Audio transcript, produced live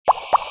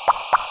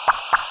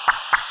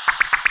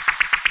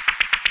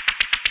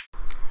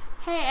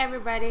Hey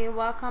everybody,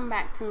 welcome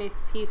back to Miss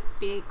P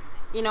Speaks.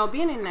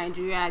 Being in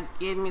Nigeria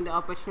gave me the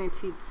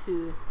opportunity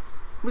to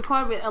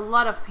record with a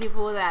lot of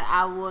people that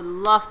I would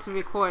love to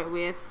record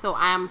with. So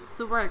I am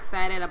super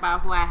excited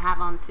about who I have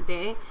on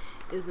today.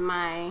 Is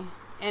my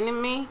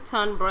enemy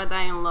turned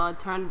brother-in-law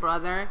turned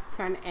brother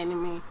turned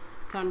enemy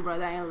turned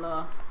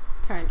brother-in-law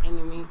turned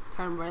enemy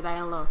turned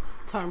brother-in-law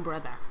turned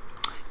brother.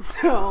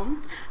 So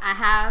I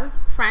have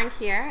Frank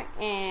here,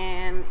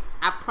 and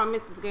I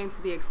promise it's going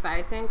to be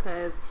exciting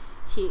because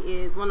he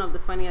is one of the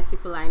funniest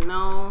people I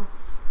know.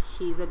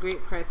 He's a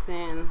great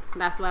person.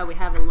 That's why we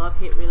have a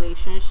love-hate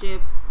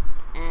relationship.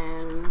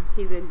 And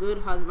he's a good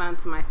husband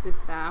to my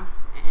sister.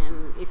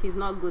 And if he's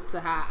not good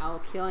to her, I'll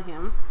kill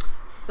him.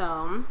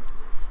 So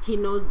he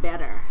knows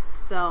better.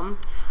 So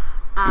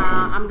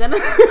I'm gonna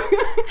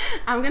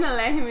I'm gonna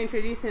let him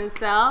introduce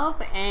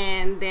himself,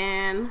 and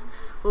then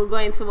we'll go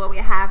into what we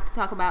have to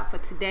talk about for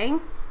today.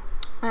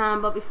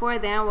 But before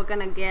then, we're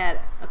gonna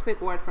get a quick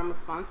word from a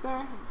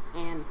sponsor,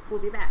 and we'll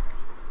be back.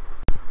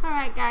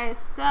 Alright guys,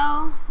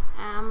 so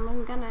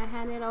I'm gonna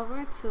hand it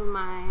over to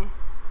my...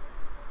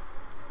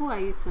 Who are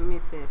you to me,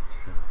 Sif?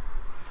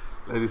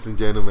 Ladies and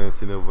gentlemen,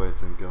 senior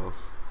boys and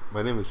girls,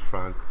 my name is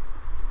Frankie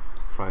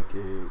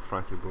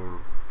Boro.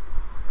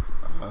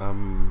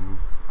 I'm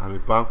a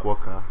bank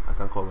worker. I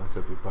can't call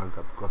myself a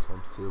banker because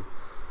I'm still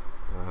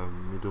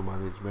middle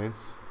management,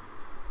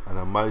 and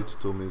I'm married to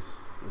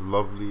Tomi's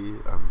lovely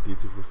and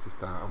beautiful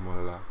sister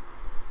Amola.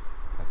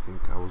 I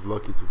think I was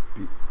lucky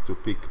to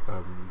pick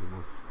the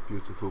most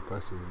beautiful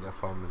person in their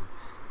family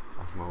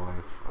as my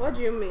wife. What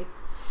do you mean?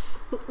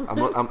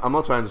 I'm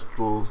not trying to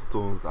throw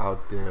stones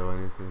out there or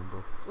anything,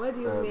 but what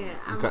do you mean?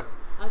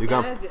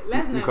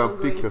 You can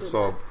pick your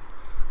sub.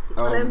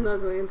 Let's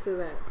not go into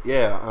that.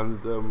 Yeah, and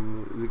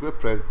it's a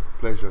great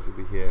pleasure to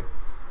be here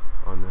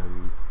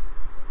on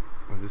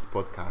this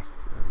podcast.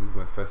 This is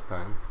my first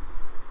time,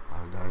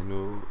 and I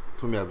know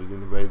Tomi has been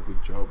doing a very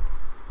good job.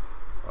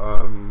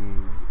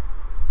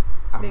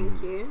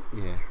 Thank you.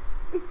 Yeah.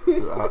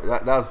 So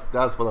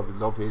that's part of the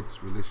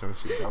love-hate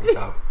relationship that we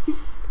have.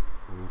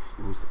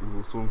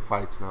 We'll soon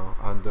fight now,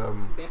 and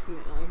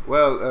definitely.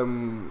 Well,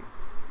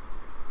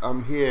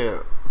 I'm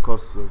here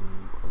because of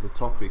a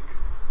topic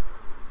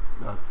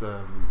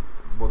that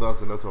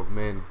bothers a lot of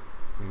men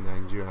in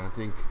Nigeria. I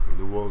think in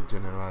the world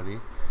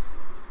generally,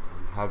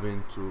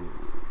 having to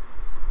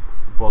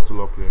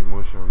bottle up your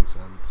emotions,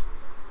 and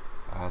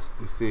as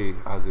they say,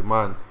 as a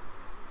man,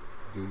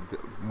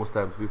 most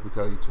times people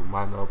tell you to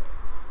man up.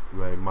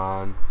 You are a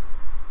man,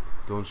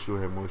 don't show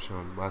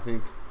emotion. But I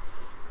think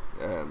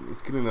it's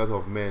killing a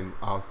lot of men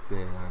out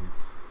there, and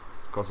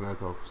it's causing a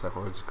lot of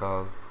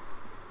psychological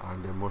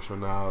and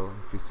emotional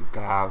and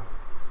physical,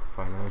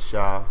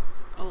 financial,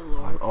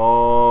 and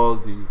all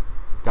the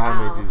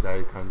damages that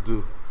it can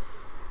do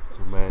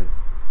to men.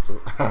 So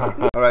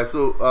all right,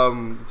 so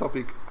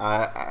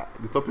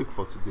the topic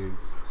for today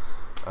is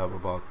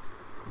about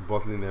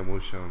bottling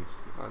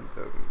emotions, and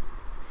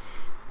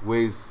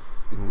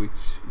ways in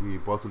which we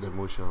bottle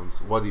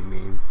emotions, what it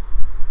means,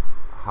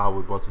 how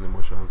we bottle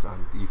emotions,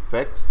 and the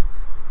effects,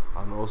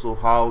 and also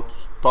how to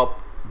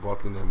stop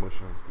bottling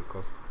emotions,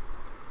 because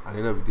at the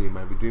end of the day, it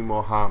might be doing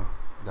more harm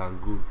than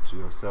good to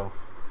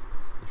yourself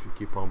if you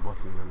keep on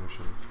bottling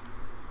emotions.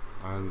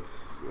 And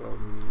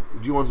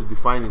do you want to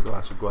define it, or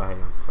I should go ahead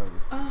and define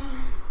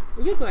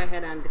it? You go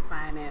ahead and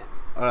define it.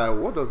 Alright,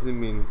 what does it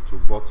mean to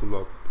bottle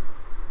up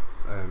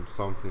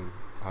something?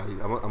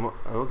 I'm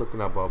not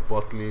talking about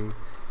bottling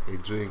a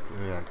drink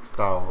like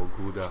Star or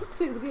Gouda.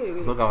 Please go away.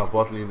 I'm talking about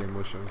bottling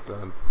emotions.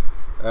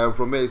 And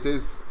from there it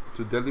says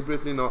to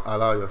deliberately not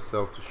allow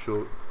yourself to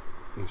show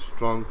a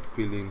strong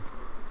feeling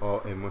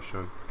or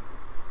emotion,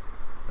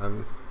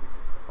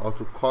 or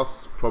to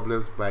cause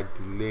problems by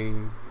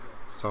delaying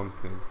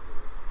something.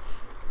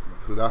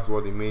 So that's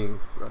what it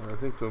means. I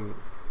think, Tomi,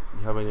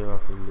 you have any other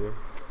thing there?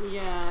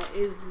 Yeah,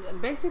 it's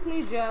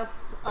basically just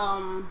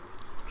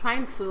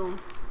trying to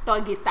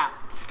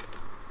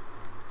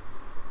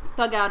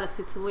thug out a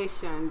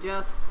situation,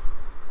 just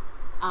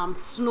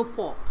snoop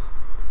up,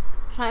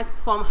 trying to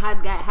form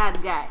hard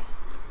guy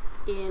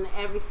in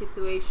every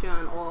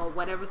situation or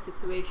whatever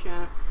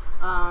situation.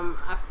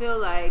 I feel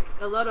like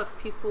a lot of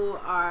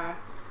people are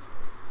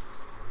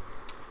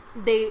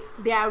they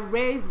are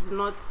raised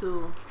not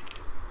to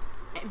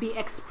be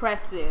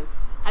expressive.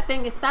 I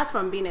think it starts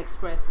from being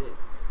expressive.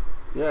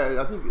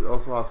 Yeah, I think it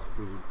also has to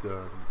do with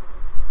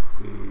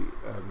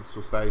the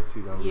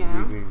society that we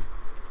live in.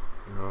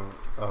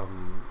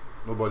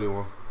 Nobody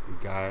wants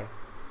a guy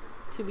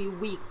to be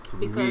weak,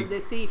 because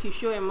they say if you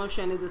show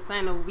emotion, it's a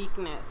sign of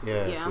weakness.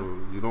 Yeah. So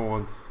you don't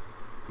want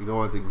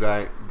a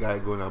guy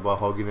going about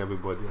hugging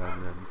everybody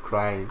and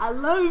crying. I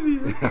love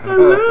you. I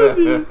love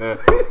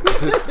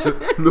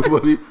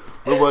you.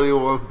 Nobody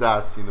wants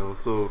that,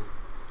 So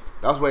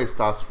that's where it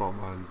starts from,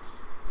 and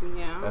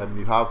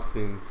you have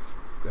things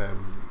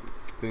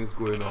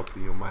going up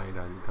in your mind,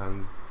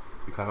 and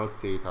you cannot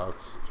say it out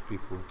to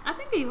people. I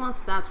think it even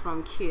starts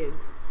from kids.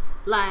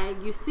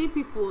 Like, you see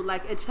people,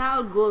 like a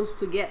child goes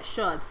to get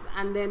shots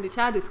and then the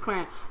child is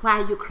crying.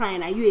 Why are you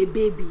crying? Are you a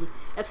baby?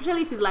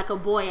 Especially if it's like a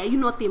boy. Are you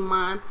not a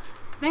man?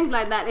 Things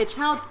like that. A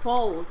child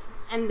falls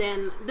and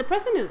then the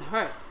person is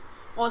hurt.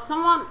 Or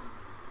someone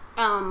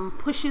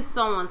pushes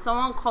someone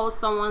calls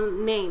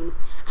someone names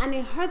and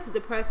it hurts the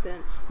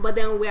person. But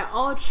then we're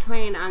all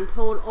trained and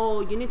told,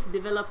 oh, you need to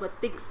develop a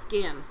thick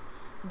skin.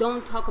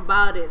 Don't talk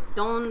about it.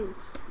 Don't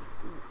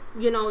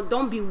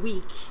be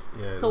weak.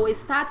 Yeah. So it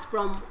starts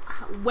from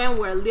when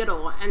we're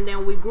little, and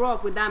then we grow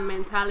up with that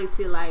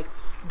mentality, like,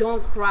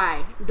 don't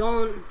cry,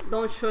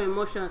 don't show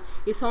emotion.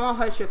 If someone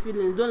hurts your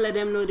feelings, don't let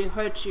them know they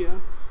hurt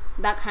you.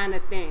 That kind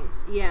of thing.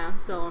 Yeah.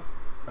 So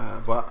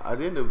but at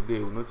the end of the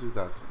day, we notice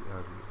that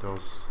it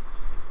does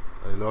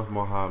a lot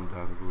more harm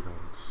than good.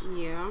 And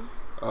yeah.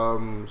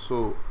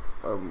 So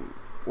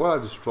what are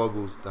the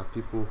struggles that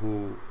people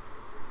who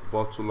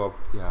bottle up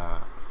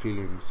their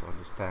feelings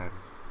understand?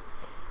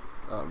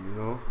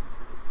 And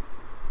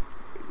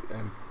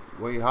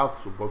when you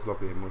have to bottle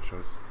up your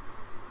emotions,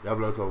 you have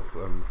a lot of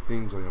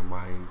things on your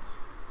mind.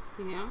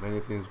 Yeah. Many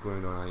things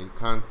going on, and you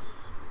can't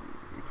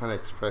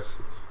express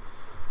it.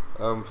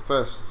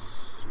 First,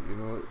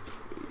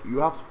 you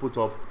have to put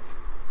up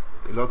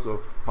a lot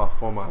of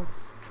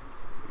performance.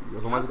 You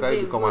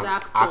automatically become an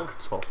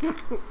actor. You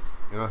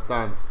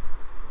understand?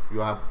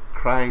 You are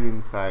crying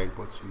inside,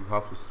 but you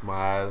have to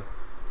smile,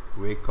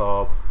 wake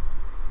up,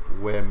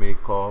 wear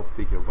makeup,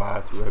 take your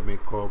bath, wear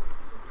makeup,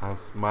 and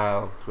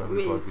smile to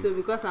everybody. Wait, so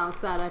because I'm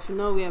sad, I should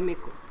not wear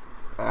makeup?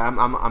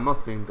 I'm not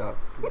saying that,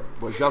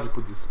 but you have to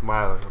put the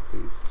smile on your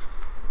face.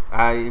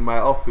 In my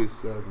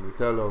office, they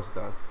tell us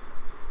that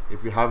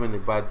if you're having a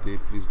bad day,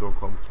 please don't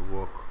come to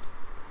work.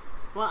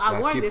 Well,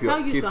 at work, they tell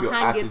you to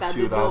hang it at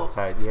the door.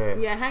 Outside,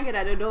 yeah, hang it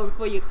at the door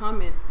before you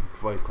come in.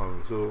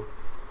 So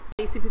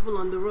you see people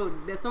on the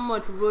road, there's so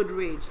much road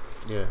rage.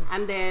 Yeah.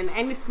 And then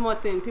any small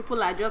thing,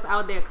 people are just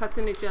out there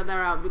cussing each other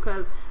out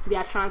because they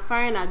are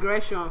transferring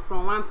aggression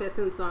from one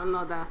person to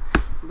another.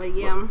 But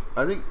yeah.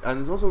 I think,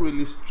 and it's also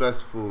really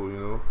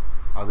stressful,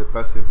 as a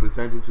person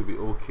pretending to be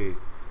okay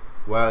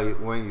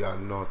when you are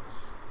not,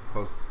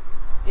 because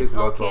it's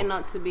okay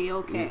not to be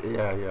okay.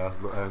 Yeah.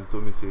 And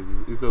Tommy says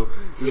it's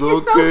okay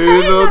not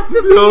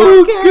to be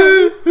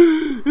okay.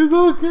 It's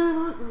okay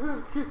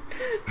not to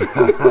be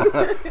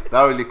okay.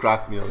 That really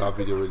cracked me up. That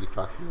video really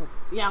cracked me up.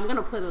 Yeah, I'm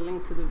gonna put a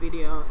link to the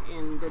video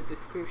in the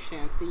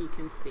description so you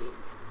can see.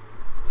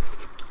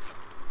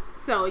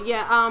 So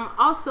yeah,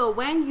 also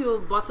when you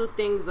bottle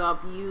things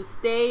up, you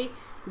stay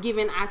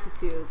giving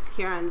attitudes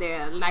here and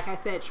there. Like I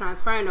said,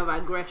 transferring of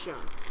aggression,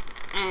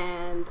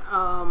 and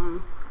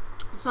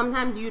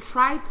sometimes you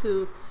try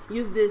to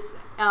use this.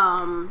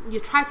 You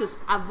try to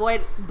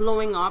avoid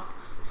blowing up,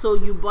 so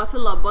you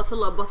bottle up,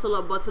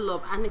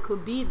 and it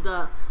could be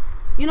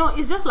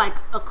it's just like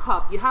a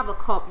cup. You have a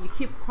cup, you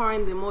keep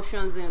pouring the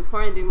emotion in,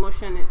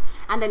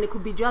 and then it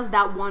could be just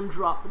that one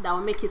drop that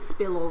will make it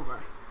spill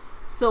over.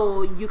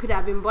 So you could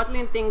have been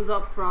bottling things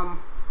up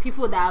from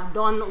people that have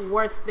done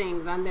worse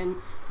things, and then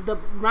the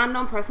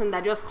random person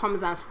that just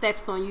comes and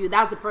steps on you,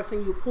 that's the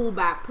person you pull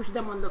back, push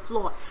them on the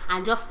floor,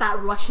 and just start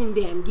rushing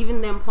them,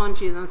 giving them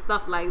punches and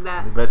stuff like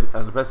that.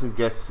 And the person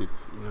gets it.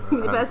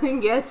 The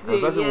person gets it.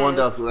 The person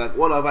wonders, like,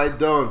 what have I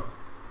done?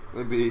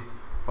 Maybe,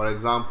 for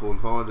example,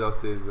 someone just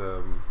says,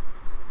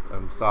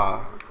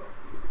 sir,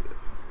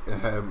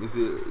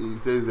 he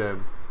says,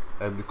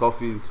 the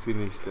coffee is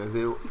finished. And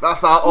say,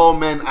 that's how all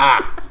men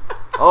are.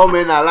 All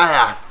men are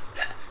liars.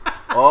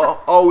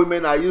 Or all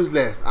women are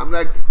useless. I'm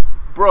like,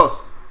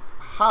 bros,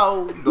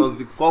 how does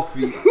the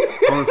coffee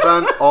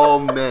concern all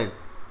men?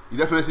 You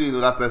definitely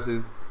know that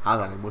person has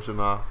an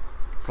emotional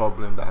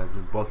problem that has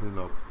been bottling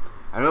up.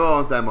 I remember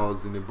one time I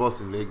was in a bus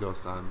in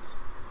Lagos, and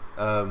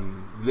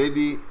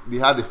lady, they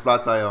had a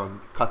flat tire on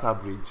Carter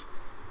Bridge,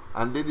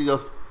 and lady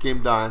just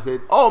came down and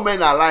said, all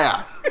men are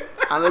liars.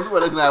 And then people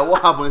were like,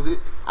 what happened? He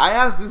said, I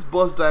asked this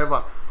bus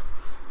driver,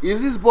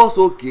 is this bus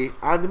okay?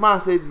 And the man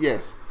said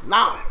yes.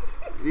 Now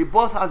the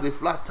bus has a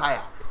flat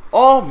tire.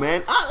 All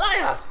men are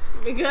liars.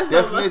 Because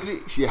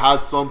definitely she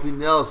had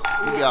something else.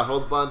 Maybe her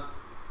husband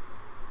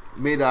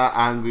made her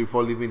angry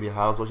for leaving the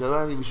house, or she had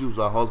any issues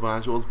with her husband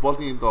and she was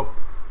bottling it up,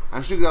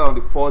 and she got on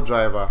the poor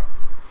driver.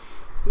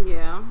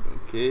 Yeah.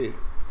 Okay.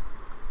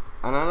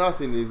 Another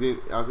thing is,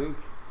 I think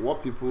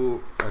what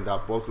people that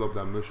bottle up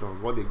their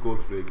emotions, what they go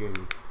through again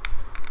is,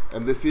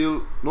 and they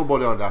feel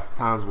nobody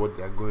understands what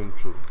they're going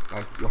through.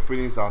 Like, your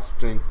feelings are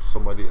strange to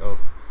somebody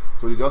else,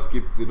 so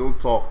they don't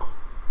talk.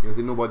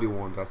 Say nobody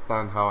will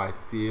understand how I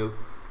feel.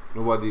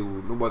 Nobody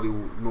will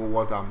know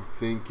what I'm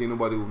thinking.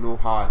 Nobody will know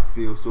how I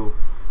feel. So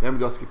let me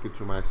just keep it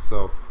to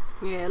myself.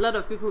 Yeah, a lot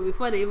of people,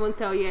 before they even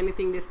tell you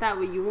anything, they start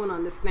with, you won't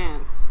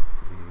understand.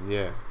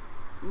 Yeah.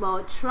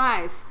 Well,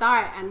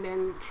 start, and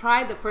then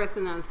try the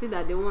person and see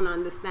that they won't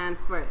understand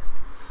first.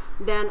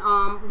 Then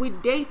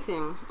with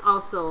dating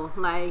also,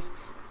 like,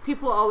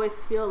 people always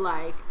feel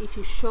like if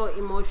you show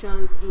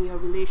emotions in your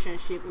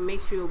relationship, it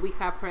makes you a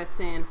weaker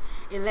person.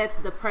 It lets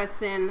the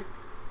person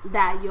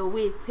that you're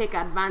with take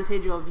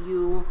advantage of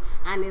you,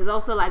 and is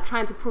also like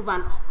trying to prove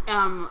an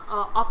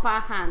upper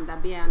hand, I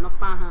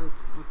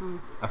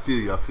feel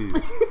you.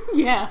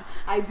 yeah,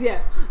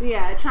 idea.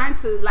 Yeah, trying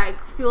to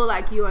like feel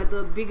like you are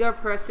the bigger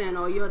person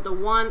or you're the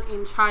one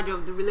in charge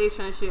of the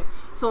relationship.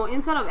 So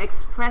instead of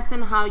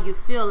expressing how you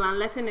feel and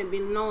letting it be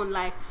known,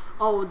 like,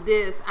 oh,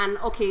 this, and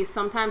okay,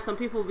 sometimes some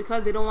people,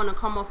 because they don't want to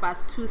come off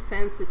as too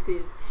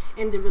sensitive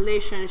in the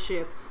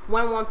relationship,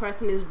 when one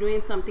person is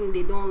doing something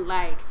they don't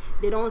like,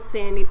 they don't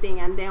say anything,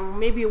 and then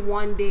maybe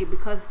one day,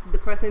 because the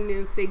person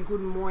didn't say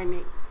good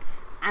morning,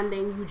 and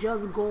then you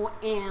just go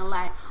in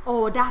like,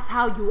 oh, that's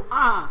how you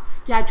are,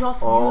 you're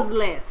just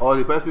useless. Or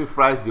the person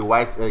fries the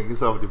white egg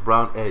instead of the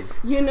brown egg.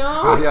 You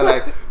know? And you're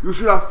like, you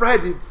should have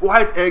fried the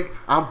white egg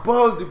and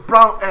boiled the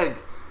brown egg,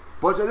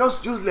 but you're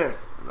just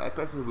useless. Like,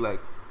 person will be like,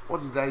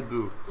 what did I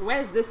do?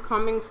 Where is this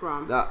coming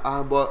from? But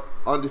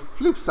on the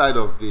flip side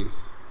of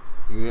this,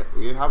 you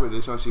have a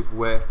relationship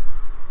where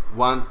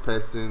one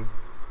person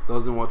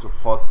doesn't want to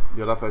hurt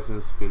the other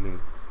person's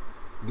feelings,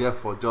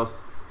 therefore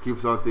just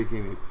keeps on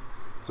taking it.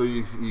 So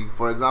you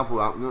for example,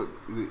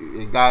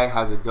 a guy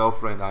has a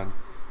girlfriend, and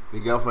the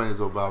girlfriend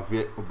is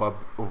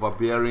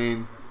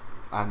overbearing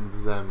and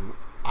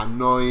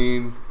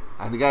annoying,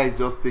 and the guy is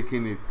just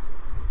taking it.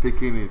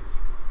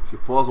 She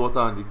pours water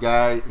on the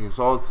guy,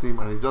 insults him,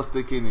 and he's just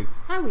taking it.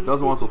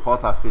 Doesn't want to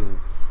hurt her feeling.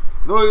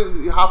 No,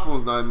 it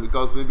happens now,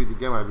 because maybe the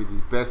guy might be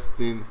the best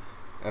thing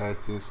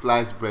since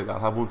sliced bread that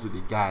happened to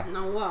the guy.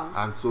 No, wow.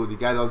 And so the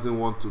guy doesn't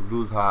want to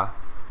lose her,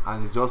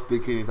 and he's just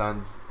taking it.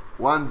 And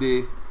one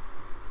day,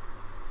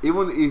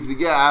 even if the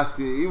girl asks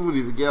him, even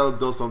if the girl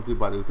does something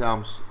bad, he'll say,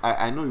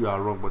 I know you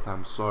are wrong, but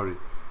I'm sorry.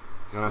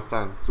 You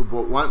understand? So,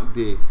 but one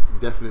day,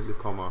 definitely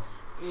come off.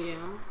 Yeah.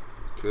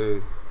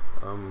 Okay.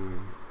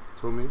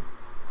 Tommy?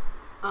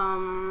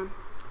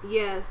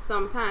 Yeah,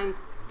 sometimes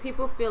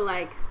people feel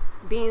like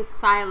being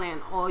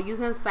silent or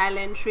using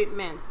silent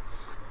treatment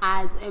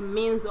as a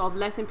means of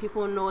letting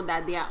people know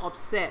that they are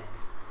upset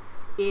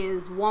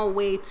is one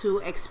way to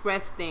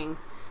express things.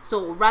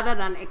 So rather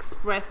than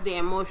express the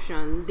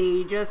emotion,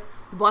 they just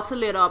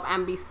bottle it up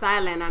and be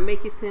silent and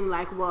make it seem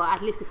like, well,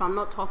 at least if I'm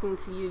not talking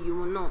to you, you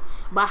will know.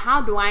 But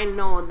how do I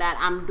know that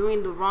I'm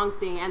doing the wrong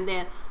thing? And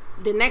then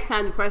the next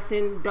time the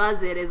person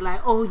does it, is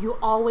like, oh, you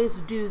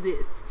always do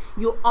this,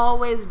 you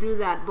always do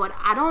that. But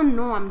I don't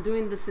know I'm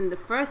doing this in the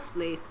first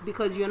place,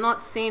 because you're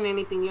not saying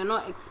anything, you're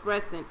not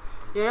expressing,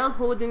 you're just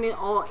holding it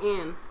all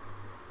in,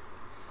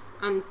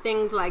 and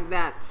things like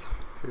that.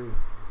 Okay.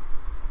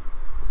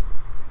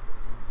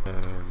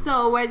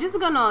 So we're just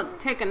gonna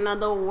take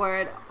another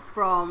word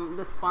from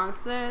the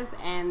sponsors,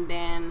 and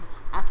then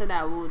after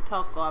that we'll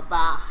talk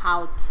about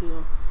how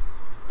to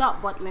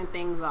stop bottling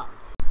things up.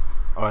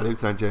 Alright,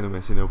 ladies and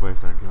gentlemen, senior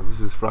boys and girls,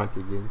 this is Frank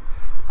again,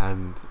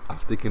 and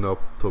I've taken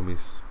up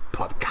Tommy's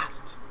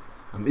podcast.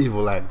 I'm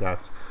evil like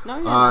that. No,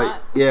 you're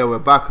not. Yeah, we're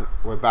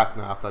back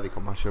now after the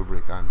commercial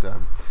break, and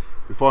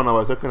before now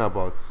we're talking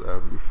about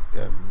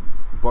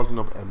bottling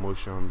up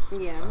emotions,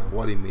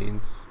 what it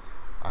means,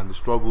 and the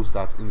struggles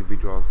that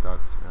individuals that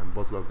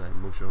bottle up their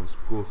emotions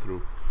go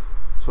through.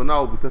 So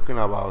now we'll be talking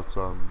about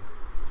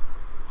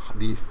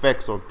the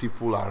effects on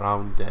people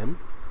around them,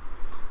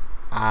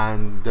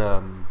 and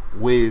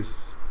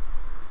ways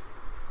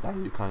that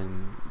you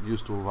can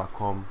use to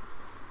overcome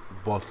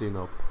bottling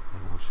up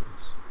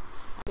emotions.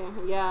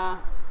 Okay, yeah,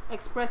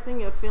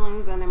 expressing your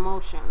feelings and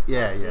emotions.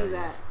 Yeah.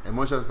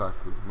 Emotions are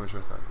good.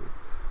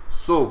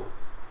 So,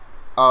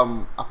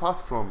 apart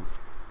from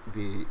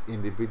the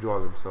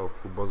individual himself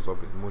who bottles up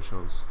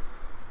emotions,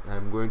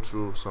 going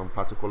through some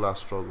particular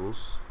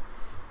struggles,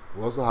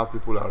 we also have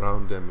people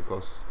around them,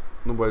 because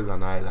nobody's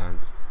an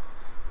island.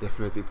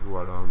 Definitely people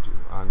around you,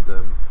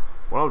 and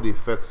one of the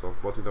effects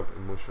of bottling up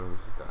emotions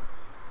is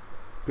that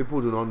people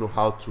do not know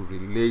how to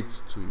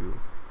relate to you.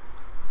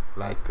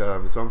 Like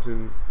it's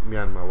something me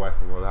and my wife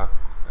and mother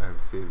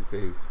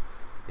says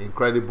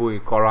incredible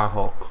in Koran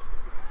hawk.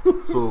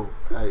 So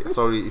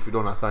sorry if you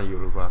don't understand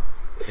Yoruba.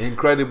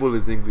 Incredible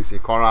is English.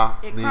 Ikora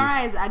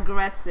is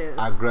aggressive.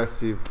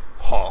 Aggressive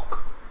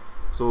hawk.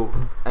 So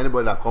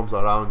anybody that comes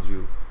around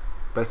you,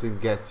 person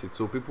gets it.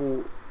 So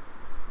people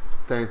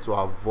tend to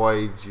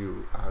avoid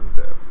you and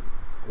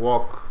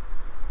walk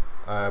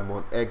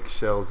on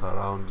eggshells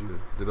around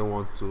you. They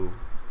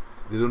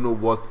don't know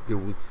what they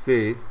would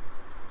say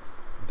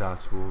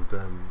that would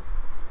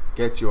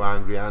get you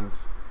angry. And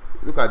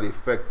look at the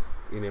effects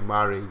in a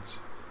marriage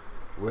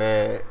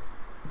where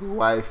the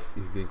wife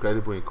is the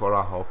incredible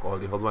Ikora hawk, or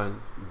the husband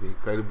is the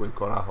incredible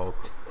Ikora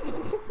hawk,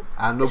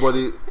 and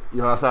nobody,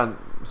 you understand?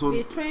 So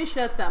they train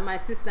shots at my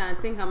sister and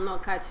think I'm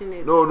not catching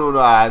it. No.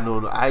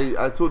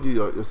 I told you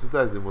your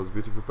sister is the most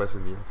beautiful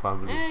person in your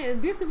family.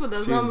 Beautiful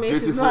does not mean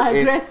she's not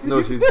aggressive.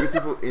 No, she's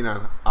beautiful in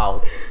and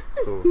out.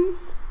 So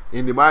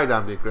in the marriage,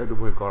 I'm the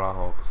incredible Ikora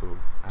hawk. So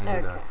I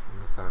know that. You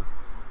understand?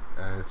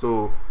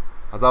 So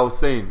as I was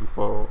saying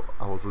before,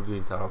 I was rudely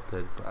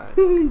interrupted by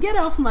get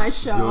off my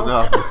show. You don't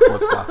know this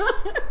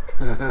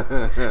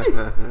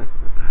podcast.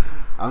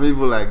 I'm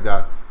evil like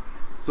that.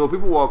 So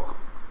people walk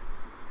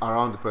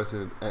around the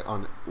person,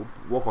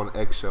 walk on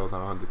eggshells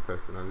around the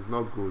person, and it's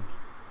not good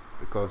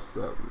because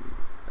it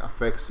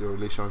affects your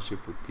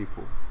relationship with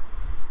people,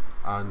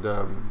 and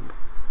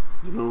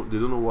they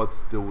don't know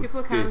what they would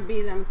People say. can't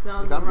be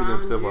themselves, They can't be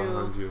around, themselves you.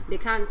 around you. They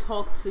can't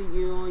talk to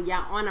you.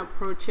 You're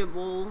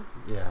unapproachable.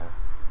 Yeah.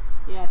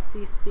 Yeah,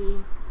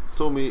 CC.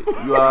 Told me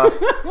you are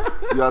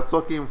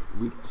talking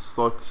with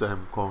such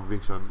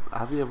conviction.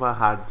 Have you ever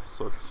had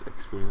such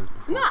experience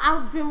before? No,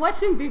 I've been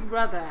watching Big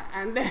Brother,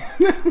 and then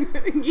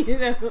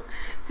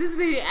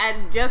Sissy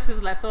and just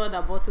feels like someone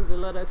that bottles a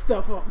lot of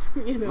stuff up.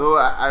 No,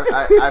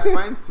 I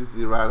find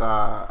Sissy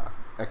rather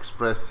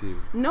expressive.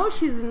 No,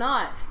 she's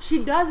not.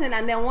 She doesn't,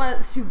 and then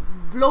once she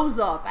blows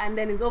up, and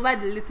then it's over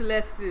the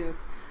littlest things,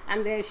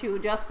 and then she will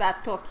just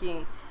start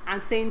talking and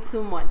saying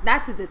too much.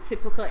 That is the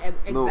typical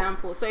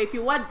example. So if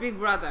you watch Big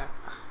Brother,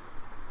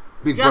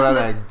 Big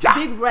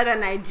Brother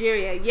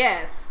Nigeria,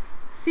 yes,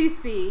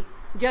 Cece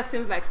just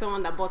seems like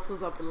someone that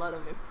bottles up a lot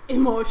of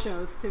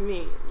emotions to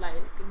me.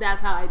 Like,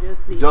 that's how I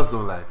just see. You just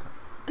don't like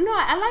her. No,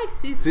 I like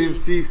Cece. Team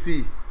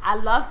CC. I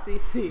love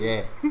Cece.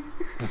 Yeah.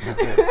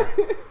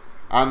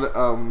 And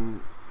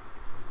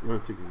you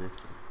want to take the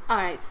next one? All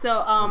right.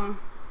 So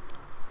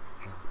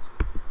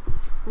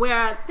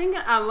we're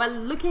thinking. We're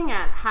looking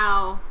at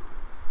how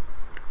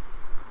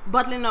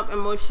bottling up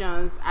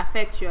emotions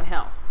affects your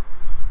health.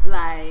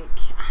 Like,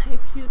 if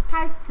you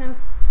tie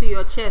things to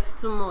your chest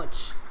too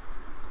much,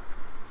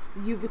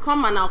 you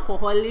become an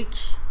alcoholic,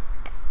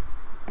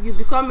 you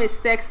become a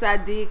sex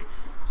addict,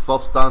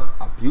 substance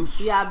abuse.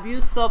 You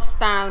abuse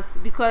substance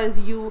because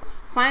you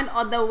find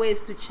other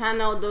ways to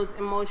channel those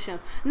emotions.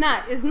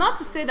 Now, it's not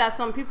to say that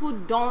some people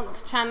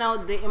don't channel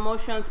the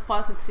emotions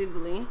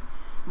positively,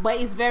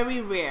 but it's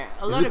very rare.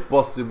 Is it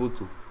possible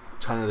to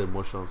channel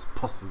emotions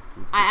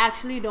positively? I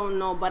actually don't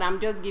know, but I'm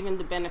just giving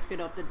the benefit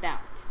of the doubt.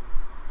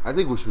 I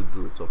think we should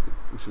do a topic.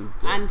 We should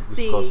and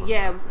see,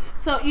 yeah.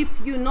 So if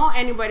you know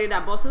anybody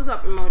that bottles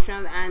up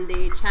emotions and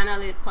they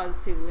channel it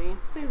positively,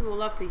 please, we'd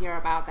love to hear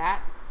about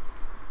that.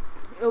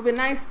 It would be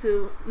nice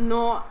to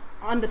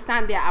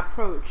understand their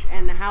approach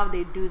and how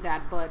they do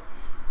that, but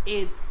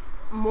it's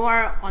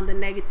more on the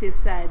negative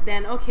side.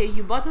 Then okay,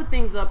 you bottle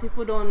things up,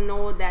 people don't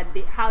know that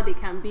how they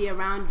can be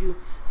around you.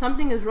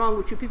 Something is wrong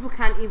with you, people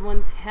can't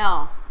even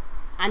tell,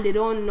 and they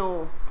don't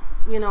know.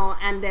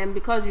 And then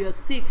because you're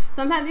sick,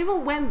 sometimes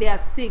even when they are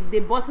sick,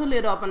 they bottle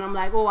it up, and I'm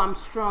like, oh, I'm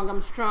strong,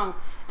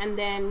 and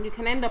then you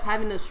can end up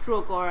having a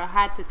stroke or a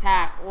heart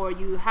attack, or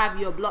you have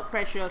your blood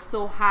pressure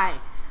so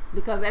high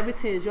because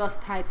everything is just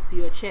tied to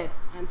your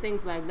chest and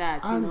things like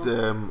that. And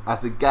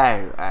as a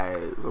guy,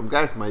 some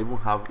guys might even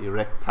have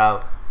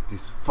erectile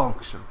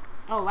dysfunction.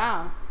 Oh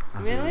wow!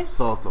 As really? a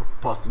result of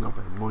bottling up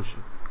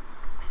emotion.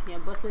 Yeah,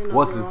 bottling up.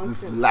 What is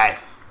this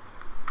life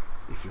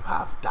if you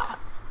have that?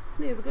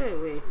 Please go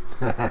away.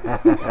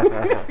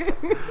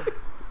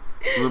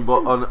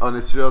 But on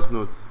a serious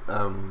note,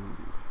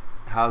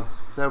 has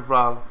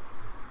several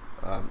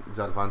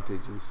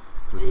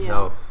disadvantages to the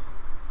health.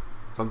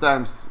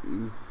 Sometimes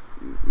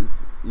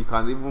you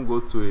can even go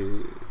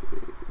to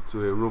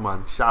a room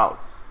and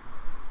shout,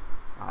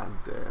 and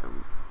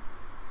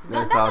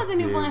that doesn't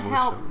even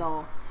help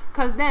though,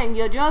 because then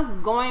you're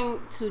just going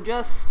to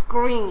just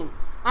scream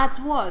at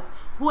what?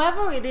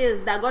 Whoever it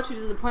is that got you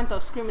to the point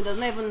of screaming does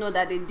not even know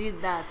that they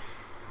did that.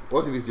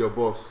 What if it's your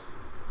boss?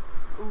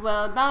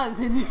 Well, that is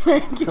a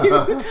different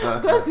game.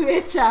 Go to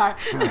HR.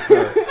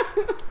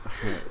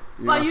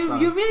 But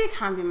you really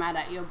can't be mad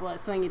at your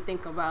boss when you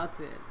think about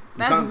it.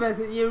 That's the best.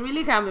 You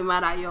really can't be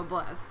mad at your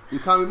boss. You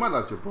can't be mad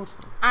at your boss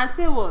now. And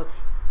say what?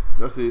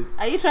 Just say,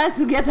 are you trying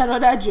to get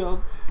another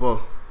job?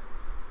 Boss.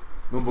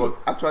 No, but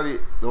actually,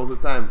 there was a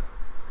time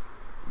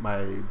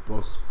my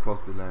boss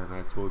crossed the line and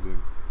I told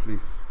him,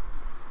 please,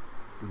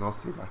 do not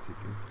say that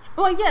again.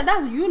 Well, yeah,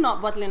 that's you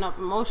not bottling up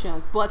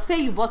emotions. But say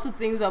you bottle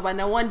things up and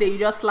then one day you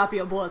just slap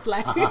your boss.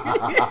 Like, you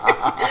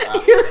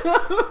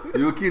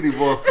kill the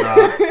boss now.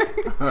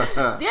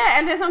 Yeah,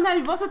 and then sometimes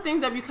you bottle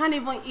things up you can't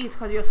even eat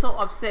because you're so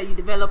upset you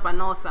develop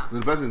an ulcer.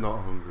 The person is not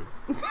hungry.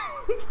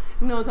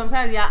 No,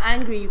 sometimes you're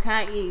angry you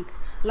can't eat.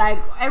 Like,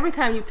 every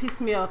time you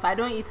piss me off, I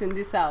don't eat in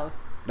this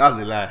house. That's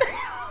a lie.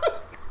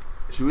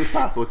 Should we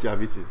start what you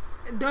have eaten?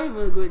 Don't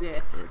even go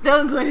there.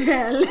 Don't go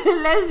there.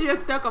 Let's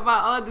just talk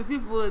about all the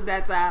people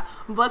that are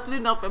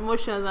bottling up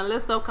emotions, and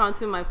let's stop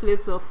counting my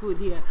plates of food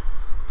here.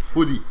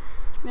 Foodie.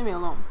 Leave me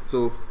alone.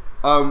 So,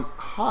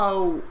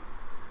 how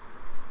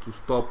to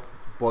stop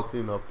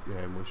bottling up your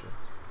emotions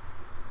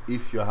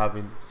if you're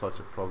having such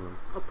a problem?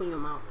 Open your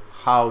mouth.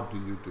 How do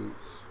you do it?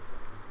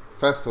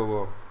 First of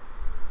all,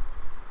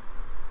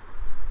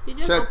 you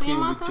just check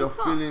in with your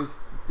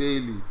feelings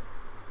daily.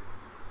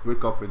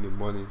 Wake up in the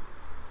morning.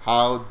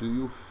 How do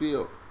you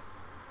feel?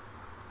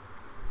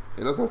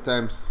 A lot of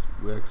times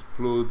we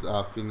explode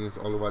our feelings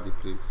all over the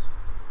place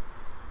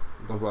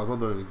because we have not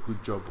done a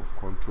good job of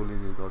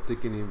controlling it or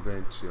taking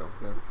inventory of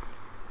them.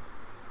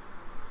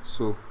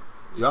 So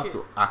you have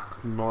to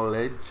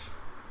acknowledge.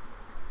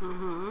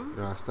 You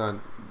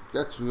understand?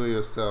 Get to know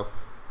yourself.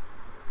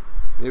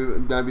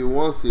 Maybe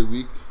once a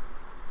week,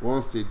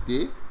 once a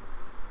day,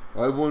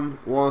 or even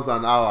once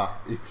an hour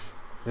if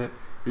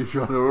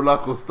you're on a roller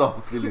coaster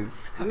of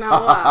feelings.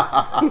 Now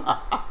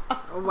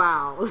what?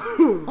 Wow.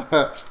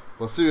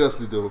 But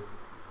seriously though,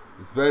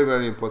 it's very,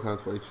 very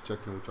important for you to check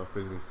in with your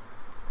feelings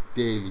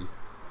daily.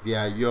 They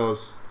are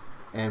yours.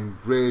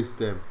 Embrace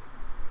them.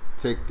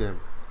 Take them.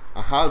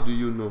 And how do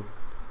you know?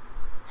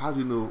 How do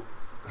you know?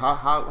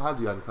 How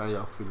do you identify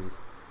your feelings?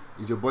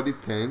 Is your body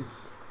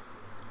tense?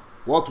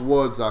 What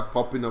words are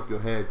popping up your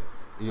head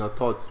in your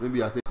thoughts? Maybe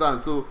you are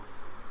saying so.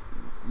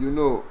 You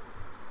know,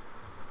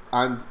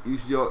 and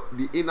is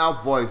the inner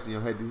voice in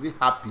your head, is it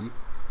happy?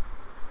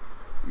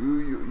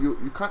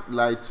 You can't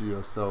lie to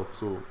yourself.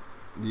 So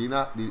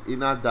the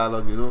inner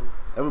dialogue,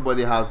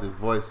 everybody has a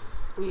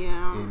voice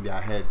in their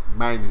head.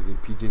 Mine is in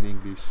pidgin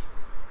English,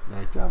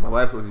 Nigeria. My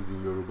wife's one is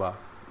in Yoruba.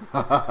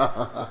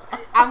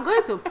 I'm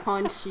going to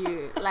punch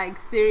you. Like,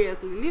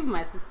 seriously, leave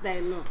my sister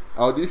alone.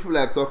 Or do you feel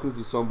like talking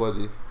to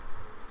somebody?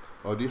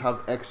 Or do you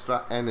have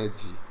extra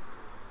energy?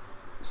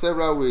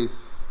 Several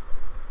ways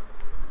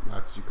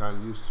that you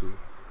can use to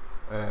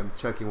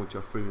check in with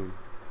your feeling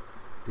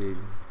daily.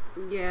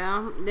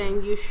 Yeah,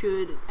 then you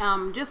should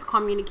just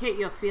communicate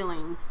your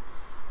feelings.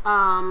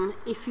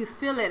 If you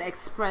feel it,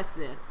 express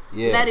it.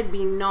 Yeah. Let it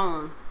be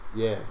known.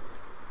 Yeah.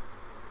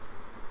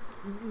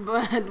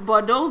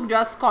 But don't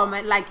just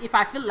comment. Like, if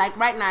I feel like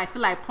right now I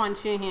feel like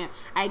punching him,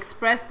 I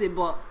expressed it,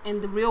 but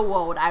in the real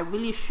world I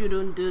really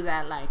shouldn't do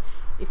that. Like,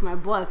 if my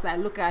boss, I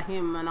look at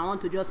him and I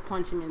want to just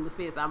punch him in the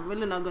face, I'm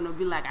really not gonna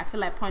be like, I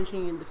feel like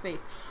punching you in the face.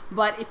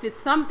 But if it's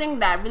something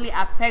that really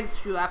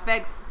affects you,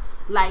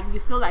 like you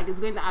feel like it's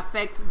going to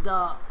affect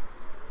the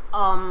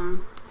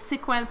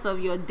sequence of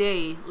your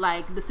day,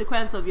 like the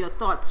sequence of your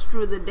thoughts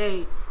through the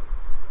day,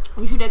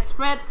 you should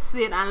express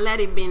it and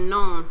let it be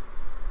known.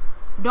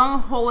 Don't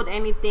hold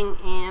anything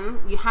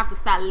in. You have to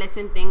start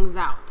letting things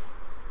out.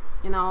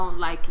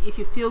 Like, if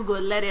you feel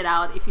good, let it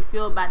out. If you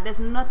feel bad, there's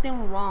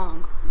nothing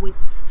wrong with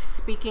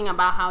speaking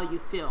about how you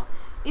feel.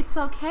 It's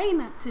okay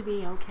not to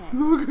be okay.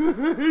 It's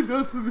okay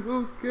not to be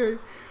okay.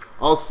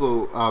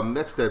 Also,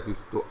 next step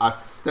is to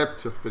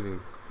accept your feeling.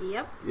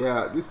 Yep.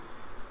 Yeah,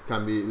 this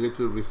can be a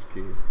little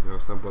risky, you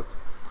understand? But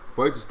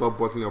for you to stop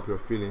bottling up your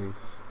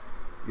feelings,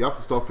 you have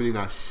to stop feeling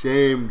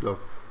ashamed of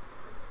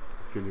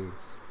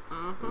feelings.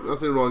 Mm-hmm.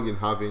 Nothing wrong in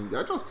having.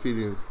 They're just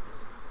feelings.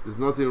 There's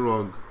nothing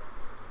wrong.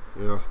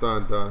 You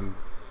understand? And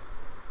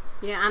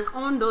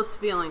own those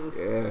feelings.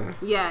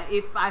 Yeah,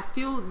 if I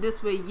feel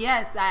this way,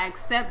 yes, I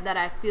accept that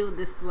I feel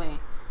this way.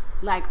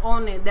 Like,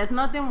 own it. There's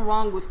nothing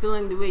wrong with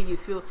feeling the way you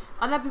feel.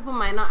 Other people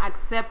might not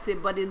accept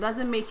it, but it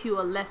doesn't make you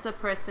a lesser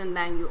person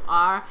than you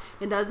are.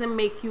 It doesn't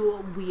make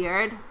you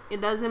weird.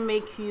 It doesn't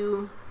make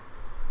you,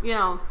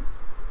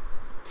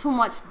 too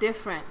much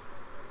different.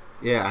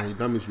 Yeah, and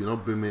that means you're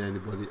not blaming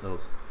anybody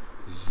else.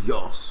 It's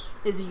yours.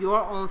 It's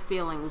your own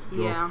feelings. It's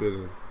your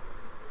feeling.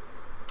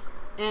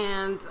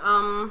 And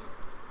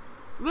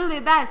really,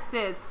 that's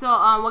it. So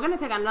we're gonna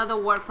take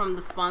another word from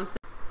the sponsor.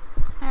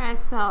 Alright,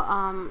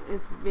 so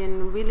it's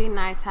been really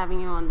nice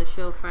having you on the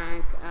show,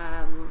 Frank.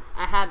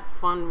 I had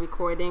fun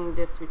recording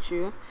this with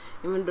you,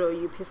 even though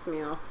you pissed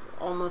me off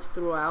almost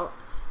throughout.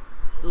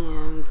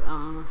 And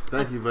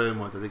thank you very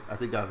much. I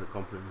think that's a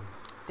compliment.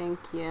 Thank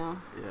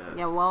you. Yeah.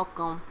 You're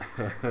welcome.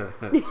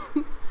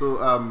 So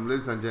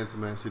ladies and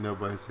gentlemen, senior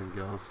boys and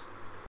girls,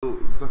 so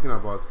we're talking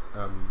about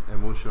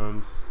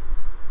emotions,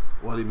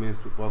 what it means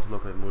to bottle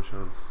up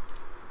emotions,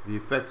 the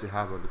effects it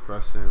has on the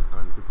person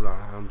and people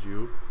around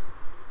you,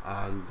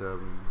 and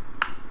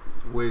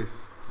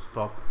ways to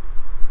stop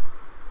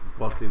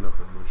bottling up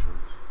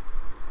emotions.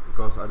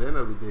 Because at the end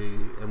of the day,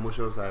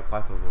 emotions are a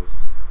part of us,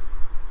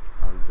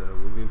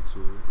 and we need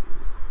to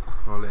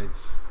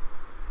acknowledge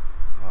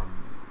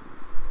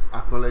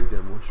the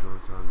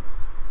emotions and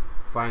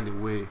find a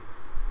way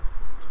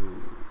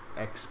to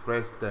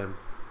express them,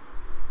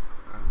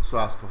 so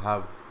as to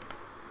have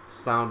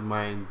sound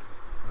mind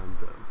and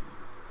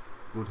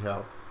good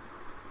health.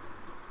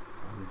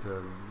 And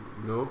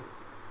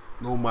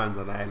no man's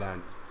an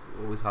island.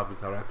 We always have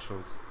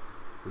interactions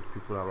with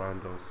people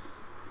around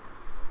us,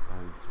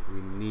 and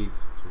we need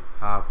to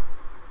have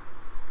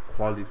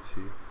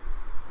quality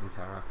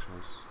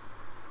interactions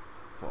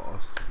for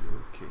us to be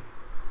okay.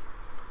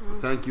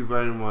 Thank you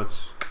very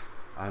much,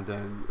 and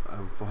then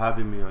for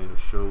having me on your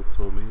show,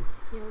 Tommy.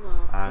 You're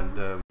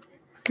welcome.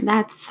 And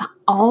that's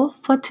all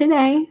for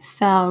today.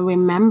 So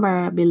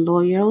remember, be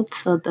loyal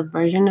to the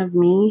version of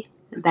me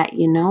that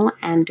you know,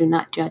 and do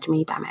not judge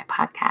me by my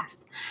podcast.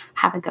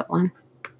 Have a good one.